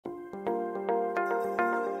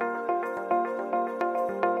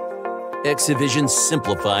ExyVision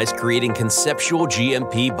simplifies creating conceptual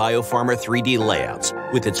GMP biopharma 3D layouts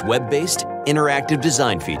with its web-based, interactive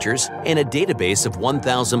design features and a database of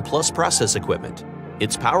 1,000-plus process equipment.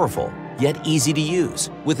 It's powerful, yet easy to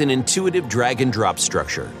use, with an intuitive drag-and-drop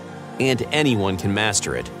structure. And anyone can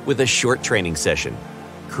master it with a short training session.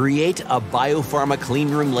 Create a biopharma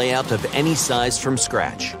cleanroom layout of any size from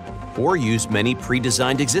scratch, or use many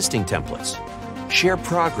pre-designed existing templates. Share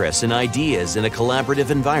progress and ideas in a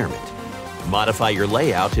collaborative environment. Modify your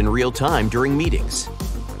layout in real time during meetings.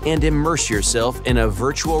 And immerse yourself in a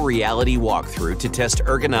virtual reality walkthrough to test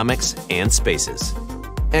ergonomics and spaces.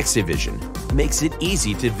 ExyVision makes it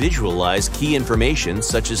easy to visualize key information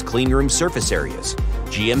such as cleanroom surface areas,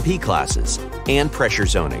 GMP classes, and pressure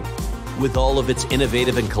zoning. With all of its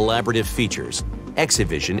innovative and collaborative features,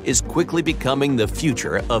 ExyVision is quickly becoming the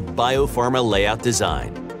future of biopharma layout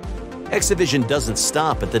design. ExyVision doesn't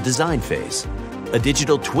stop at the design phase. A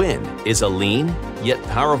digital twin is a lean, yet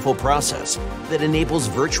powerful process that enables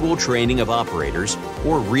virtual training of operators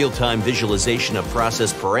or real-time visualization of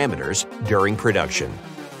process parameters during production.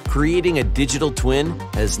 Creating a digital twin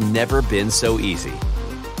has never been so easy.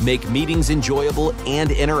 Make meetings enjoyable and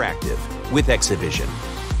interactive with ExyVision,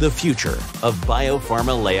 the future of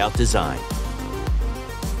biopharma layout design.